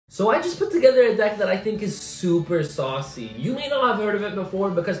So I just put together a deck that I think is super saucy. You may not have heard of it before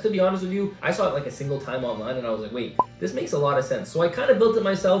because, to be honest with you, I saw it like a single time online and I was like, wait, this makes a lot of sense. So I kind of built it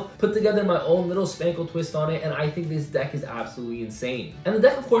myself, put together my own little Spanko twist on it, and I think this deck is absolutely insane. And the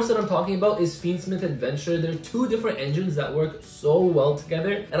deck, of course, that I'm talking about is Fiendsmith Adventure. There are two different engines that work so well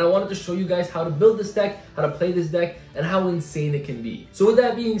together, and I wanted to show you guys how to build this deck, how to play this deck, and how insane it can be. So with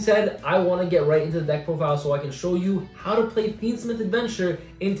that being said, I want to get right into the deck profile so I can show you how to play Fiendsmith Adventure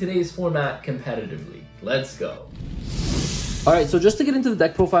in today's format competitively. Let's go. Alright, so just to get into the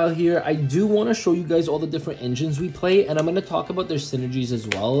deck profile here, I do want to show you guys all the different engines we play, and I'm going to talk about their synergies as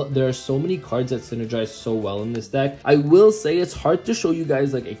well. There are so many cards that synergize so well in this deck. I will say it's hard to show you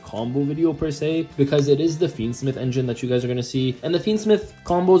guys like a combo video per se, because it is the Fiendsmith engine that you guys are going to see, and the Fiendsmith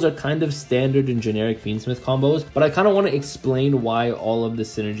combos are kind of standard and generic Fiendsmith combos, but I kind of want to explain why all of the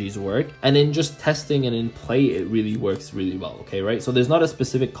synergies work, and in just testing and in play, it really works really well, okay, right? So there's not a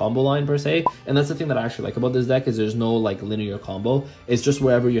specific combo line per se, and that's the thing that I actually like about this deck, is there's no like linear combo. It's just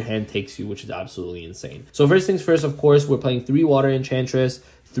wherever your hand takes you, which is absolutely insane. So first things first, of course, we're playing 3 Water Enchantress,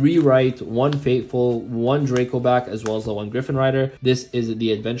 3 Right, 1 Fateful, 1 Draco back, as well as the 1 Griffin Rider. This is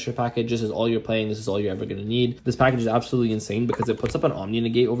the adventure package. This is all you're playing. This is all you're ever going to need. This package is absolutely insane because it puts up an Omni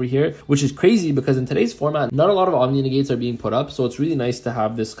Negate over here, which is crazy because in today's format, not a lot of Omni Negates are being put up. So it's really nice to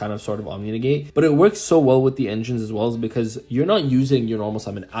have this kind of sort of Omni Negate. But it works so well with the engines as well, because you're not using your normal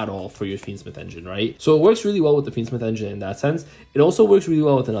summon at all for your Fiendsmith engine, right? So it works really well with the Fiendsmith engine in that sense. It also works really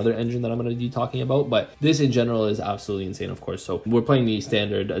well with another engine that I'm going to be talking about, but this in general is absolutely insane, of course. So we're playing the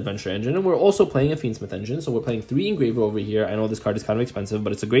standard adventure engine, and we're also playing a Fiendsmith engine. So we're playing 3 Engraver over here. I know this card is kind of expensive,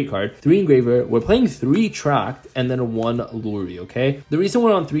 but it's a great card. 3 Engraver. We're playing 3 Tracked and then 1 Lurie, okay? The reason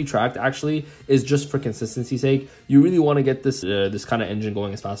we're on 3 Tracked actually is just for consistency's sake. You really want to get this this kind of engine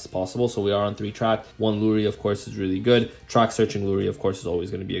going as fast as possible. So we are on 3 Tracked. 1 Lurie, of course, is really good. Track searching Lurie, of course, is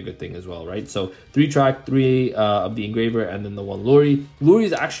always going to be a good thing as well, right? So 3 Tracked, 3 of the Engraver, and then the 1 Lurie. Lurie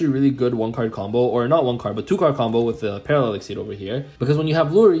is actually a really good 1-card combo, or not 1 card, but 2-card combo with the Parallel Exceed over here. Because when you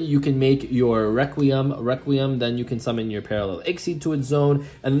have Lurie, you can make your Requiem, then you can summon your Parallel Exceed to its zone,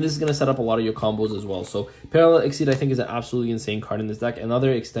 and this is going to set up a lot of your combos as well. So Parallel Exceed, I think, is an absolutely insane card in this deck.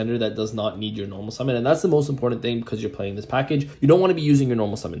 Another extender that does not need your normal summon, and that's the most important thing because you're playing this package. You don't want to be using your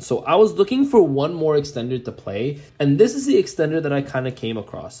normal summon. So I was looking for one more extender to play, and this is the extender that I kind of came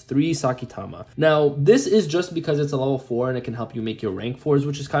across, 3 Sakitama. Now, this is just because it's a level 4 and it can help you make your rank 4s,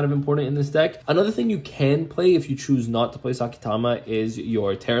 which is kind of important in this deck. Another thing you can play if you choose not to play Sakitama is your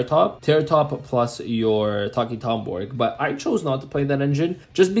Terratop plus your Taki Tomborg, but I chose not to play that engine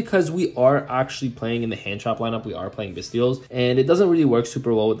just because we are actually playing in the hand trap lineup. We are playing Bystials, and it doesn't really work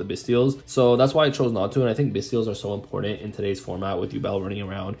super well with the Bystials, so that's why I chose not to. And I think Bystials are so important in today's format with Yubel running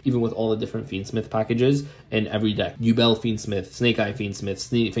around, even with all the different Fiendsmith packages in every deck. Yubel Fiendsmith, Snake Eye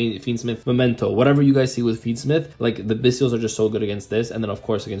Fiendsmith, Fiendsmith Memento, whatever you guys see with Fiendsmith, like the Bystials are just so good against this, and then of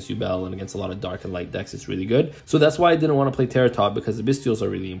course against Yubel and against a lot of dark and light decks, it's really good. So that's why I didn't want to play Terratop, because the Bystials are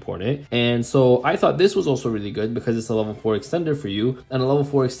really important. And so I thought this was also really good because it's a level 4 extender for you, and a level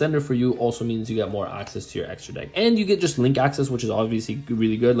 4 extender for you also means you get more access to your extra deck, and you get just link access, which is obviously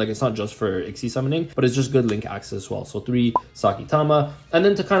really good. Like, it's not just for Ixie summoning, but it's just good link access as well. So 3 Sakitama, and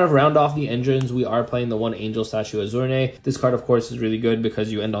then to kind of round off the engines, we are playing the 1 Angel Statue Azurne. This card, of course, is really good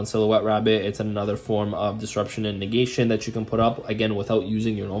because you end on Silhouette Rabbit. It's another form of disruption and negation that you can put up, again, without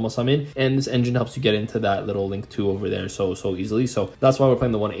using your normal summon, and this engine helps you get into that little link 2 over there so easily. So that's why we're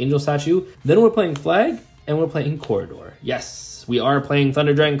playing the 1 Angel Statue. Then we're playing Flag, and we're playing Corridor. Yes, we are playing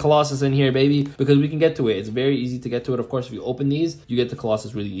Thunder Dragon Colossus in here, baby, because we can get to it. It's very easy to get to it. Of course, if you open these, you get the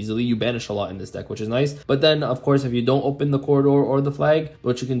Colossus really easily. You banish a lot in this deck, which is nice. But then, of course, if you don't open the Corridor or the Flag,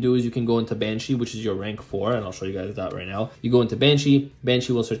 what you can do is you can go into Banshee, which is your rank 4, and I'll show you guys that right now. You go into Banshee.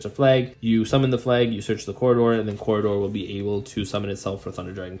 Banshee will search the Flag. You summon the Flag. You search the Corridor, and then Corridor will be able to summon itself for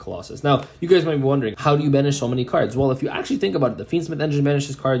Thunder Dragon Colossus. Now, you guys might be wondering, how do you banish so many cards? Well, if you actually think about it, the Fiendsmith engine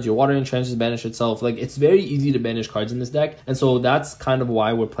banishes cards. Your Water Enchantress banish itself. Like, it's very easy to banish cards in this deck, and so that's kind of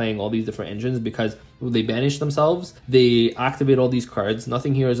why we're playing all these different engines, because they banish themselves, they activate all these cards.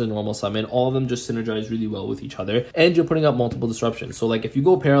 Nothing here is a normal summon. All of them just synergize really well with each other, and you're putting up multiple disruptions. So like if you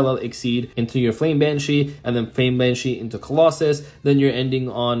go Parallel Exceed into your Flame Banshee, and then Flame Banshee into Colossus, then you're ending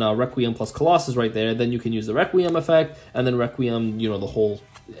on Requiem plus Colossus right there. Then you can use the Requiem effect, and then Requiem, you know, the whole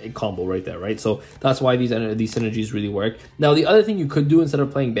combo right there, right? So that's why these synergies really work. Now, the other thing you could do instead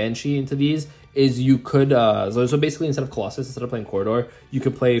of playing Banshee into these is you could, so basically instead of Colossus, instead of playing Corridor, you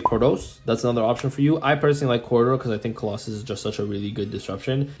could play Protos. That's another option for you. I personally like Corridor because I think Colossus is just such a really good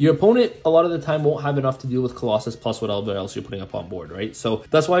disruption. Your opponent, a lot of the time, won't have enough to deal with Colossus plus whatever else you're putting up on board, right? So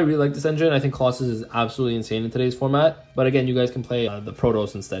that's why I really like this engine. I think Colossus is absolutely insane in today's format. But again, you guys can play the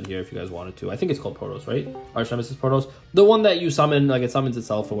Protos instead here if you guys wanted to. I think it's called Protos, right? Arch Nemesis Protos. The one that you summon, like it summons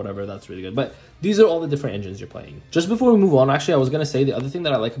itself or whatever, that's really good. But these are all the different engines you're playing. Just before we move on, actually, I was going to say the other thing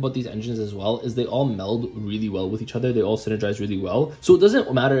that I like about these engines as well is they all meld really well with each other. They all synergize really well. So it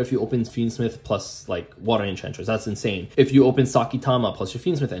doesn't matter if you open Fiendsmith plus like Water Enchantress. That's insane. If you open Sakitama plus your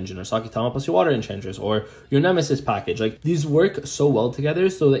Fiendsmith engine, or Sakitama plus your Water Enchantress, or your Nemesis package, like these work so well together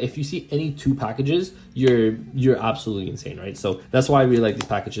so that if you see any two packages, you're absolutely insane, right? So that's why I really like these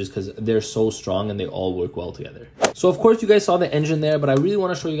packages, because they're so strong and they all work well together. So of course you guys saw the engine there, but I really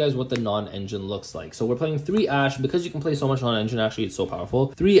want to show you guys what the non-engine looks like. So we're playing 3 Ash. Because you can play so much non-engine, actually it's so powerful.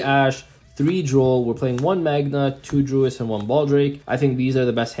 3 Ash, 3 Droll. We're playing 1 Magna, 2 Druis, and 1 Baldrake. I think these are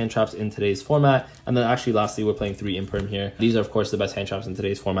the best hand traps in today's format. And then actually lastly, we're playing 3 Imperm here. These are of course the best hand traps in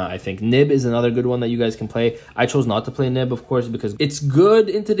today's format. I think Nib is another good one that you guys can play. I chose not to play Nib, of course, because it's good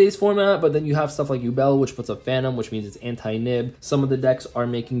in today's format, but then you have stuff like Yubel, which puts up Phantom, which means it's anti-Nib. Some of the decks are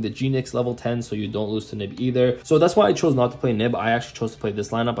making the Genix level 10, so you don't lose to Nib either. So that's why I chose not to play Nib. I actually chose to play this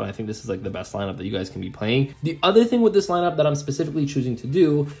lineup, and I think this is like the best lineup that you guys can be playing. The other thing with this lineup that I'm specifically choosing to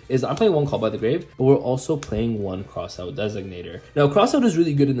do is I'm playing 1 Call by the Grave, but we're also playing 1 Crossout Designator. Now, Crossout is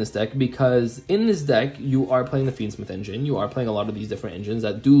really good in this deck because in this deck, you are playing the Fiendsmith engine. You are playing a lot of these different engines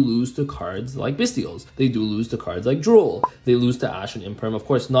that do lose to cards like Bestials. They do lose to cards like Droll. They lose to Ash and Imperm. Of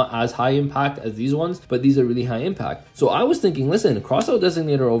course, not as high impact as these ones, but these are really high impact. So I was thinking, listen, Crossout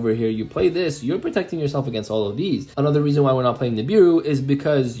Designator over here, you play this, you're protecting yourself against all of these. Another reason why we're not playing Nibiru is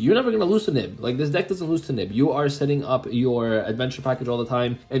because you're never going to lose to Nib. Like, this deck doesn't lose to Nib. You are setting up your adventure package all the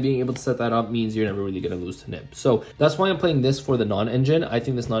time, and being able to set that up means you're never really going to lose to Nib. So that's why I'm playing this for the non-engine. I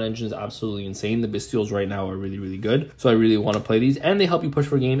think this non-engine is absolutely insane. The Bestials right now are really, really good. So I really want to play these, and they help you push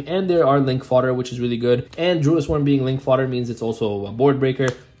for game, and there are link fodder, which is really good. And Druis Worm being link fodder means it's also a board breaker.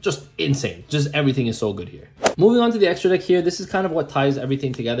 Just insane. Just everything is so good here. Moving on to the extra deck here, this is kind of what ties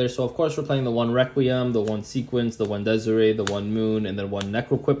everything together. So of course we're playing the 1 Requiem, the 1 Sequence, the 1 Desiree, the 1 Moon, and then 1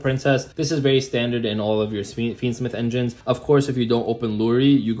 Necroquip Princess. This is very standard in all of your Fiendsmith engines. Of course, if you don't open Luri,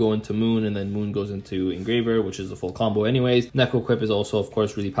 you go into Moon, and then Moon goes into Engraver, which is a full combo anyways. Necroquip is also of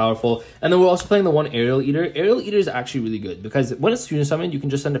course really powerful. And then we're also playing the 1 Aerial Eater. Aerial Eater is actually really good because when it's Fusion Summon, you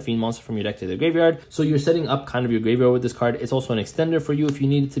can just send a Fiend monster from your deck to the graveyard. So you're setting up kind of your graveyard with this card. It's also an extender for you if you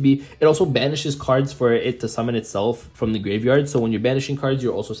need it to be. It also banishes cards for it to summon itself from the graveyard. So when you're banishing cards,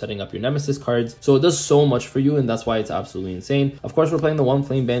 you're also setting up your Nemesis cards. So it does so much for you, and that's why it's absolutely insane. Of course, we're playing the 1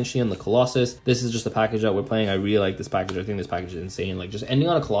 Flame Banshee and the Colossus. This is just a package that we're playing. I really like this package. I think this package is insane. Like, just ending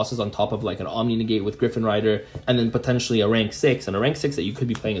on a Colossus on top of like an Omni Negate with Griffin Rider, and then potentially a rank 6, and a rank 6 that you could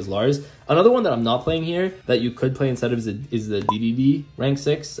be playing as Lars. Another one that I'm not playing here that you could play instead of is the DDD rank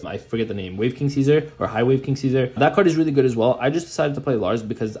 6. I forget the name. Wave King Caesar, or High Wave King Caesar. That card is really good as well. I just decided to play Lars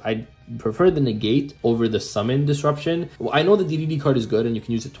because I prefer the negate over the summon disruption. Well, I know the DDD card is good and you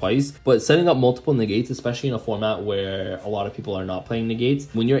can use it twice, but setting up multiple negates, especially in a format where a lot of people are not playing negates,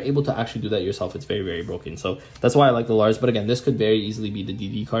 when you're able to actually do that yourself, it's very, very broken. So that's why I like the Lars. But again, this could very easily be the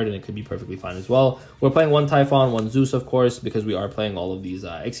DD card, and it could be perfectly fine as well. We're playing 1 Typhon, 1 Zeus, of course, because we are playing all of these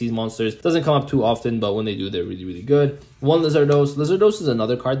Xyz monsters. Doesn't come up too often, but when they do, they're really, really good. 1 Lizardos. Lizardos is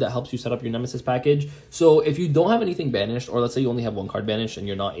another card that helps you set up your Nemesis package. So if you don't have anything banished, or let's say you only have 1 card banished and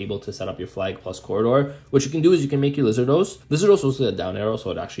you're not able to set up your Flag plus Corridor, what you can do is you can make your Lizardos. Lizardos is also a down arrow,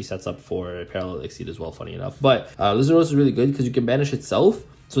 so it actually sets up for Parallel Exceed as well, funny enough. But Lizardos is really good because you can banish itself.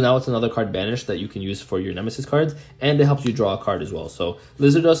 So now it's another card banished that you can use for your Nemesis cards, and it helps you draw a card as well. So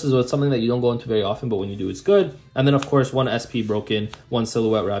Lizardos is something that you don't go into very often, but when you do, it's good. And then of course 1 SP Broken, 1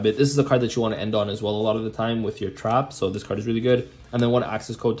 Silhouette Rabbit. This is a card that you want to end on as well a lot of the time with your trap, so this card is really good. And then 1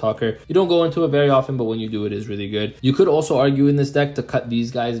 Access Code Talker. You don't go into it very often, but when you do, it is really good. You could also argue in this deck to cut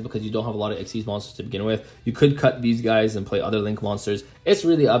these guys because you don't have a lot of Xyz monsters to begin with. You could cut these guys and play other Link monsters. It's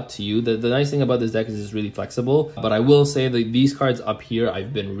really up to you. The nice thing about this deck is it's really flexible, but I will say that these cards up here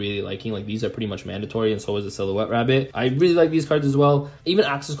I've been really liking. Like, these are pretty much mandatory, and so is the Silhouette Rabbit. I really like these cards as well. Even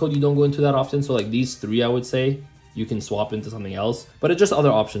Access Code you don't go into that often, so like these 3 I would say you can swap into something else, but it's just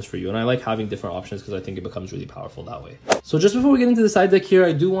other options for you. And I like having different options because I think it becomes really powerful that way. So just before we get into the side deck here,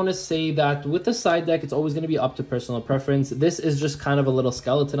 I do want to say that with the side deck, it's always going to be up to personal preference. This is just kind of a little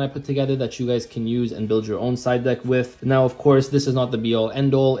skeleton I put together that you guys can use and build your own side deck with. Now, of course, this is not the be all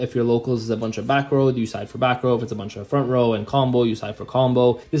end all. If your locals is a bunch of back row, you side for back row. If it's a bunch of front row and combo, you side for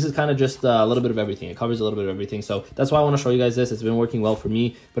combo. This is kind of just a little bit of everything. It covers a little bit of everything. So that's why I want to show you guys this. It's been working well for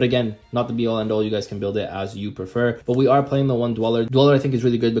me, but again, not the be all end all. You guys can build it as you prefer, but we are playing the one dweller. Dweller I think is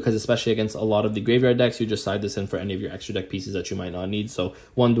really good because especially against a lot of the graveyard decks, you just side this in for any of your extra deck pieces that you might not need. So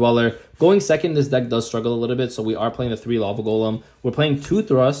one dweller. Going second, this deck does struggle a little bit, so we are playing the 3 lava golem. We're playing 2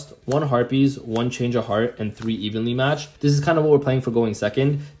 thrust, 1 harpies, 1 change of heart, and 3 evenly matched. This is kind of what we're playing for going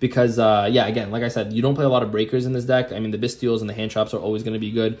second because yeah, again, like I said, you don't play a lot of breakers in this deck. I mean, the bestials and the hand traps are always going to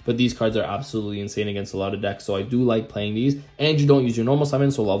be good, but these cards are absolutely insane against a lot of decks, so I do like playing these. And you don't use your normal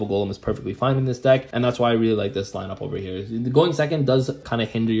summon, so lava golem is perfectly fine in this deck, and that's why I really like this lineup over here. Going second does kind of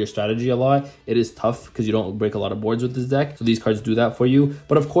hinder your strategy a lot. It is tough because you don't break a lot of boards with this deck, so these cards do that for you.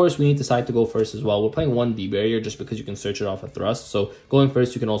 But of course, we need to side to go first as well. We're playing 1 D barrier just because you can search it off a thrust, so going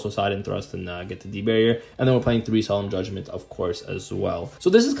first, you can also side in thrust and get the D barrier. And then we're playing 3 solemn judgment, of course, as well. So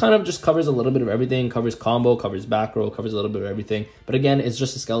this is kind of just covers a little bit of everything, covers combo, covers back row, covers a little bit of everything. But again, it's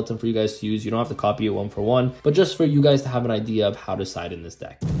just a skeleton for you guys to use. You don't have to copy it one for one, but just for you guys to have an idea of how to side in this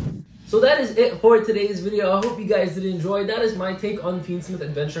deck. So that is it for today's video. I hope you guys did enjoy. That is my take on Fiendsmith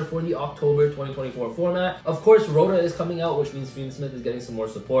Adventure for the October 2024 format. Of course, Rhoda is coming out, which means Fiendsmith is getting some more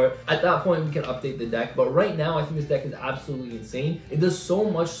support. At that point, we can update the deck. But right now, I think this deck is absolutely insane. It does so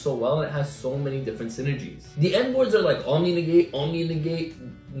much so well, and it has so many different synergies. The end boards are like Omni Negate,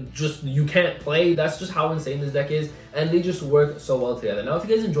 just you can't play. That's just how insane this deck is, and they just work so well together. Now, if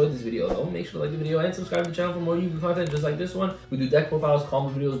you guys enjoyed this video though, make sure to like the video and subscribe to the channel for more Yu-Gi-Oh content just like this one. We do deck profiles, combo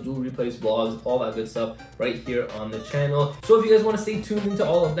videos, dual replays, vlogs, all that good stuff right here on the channel. So if you guys want to stay tuned into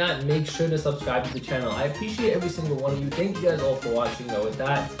all of that, make sure to subscribe to the channel. I appreciate every single one of you. Thank you guys all for watching. Now with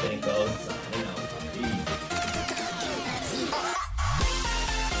that, Spanko signing out.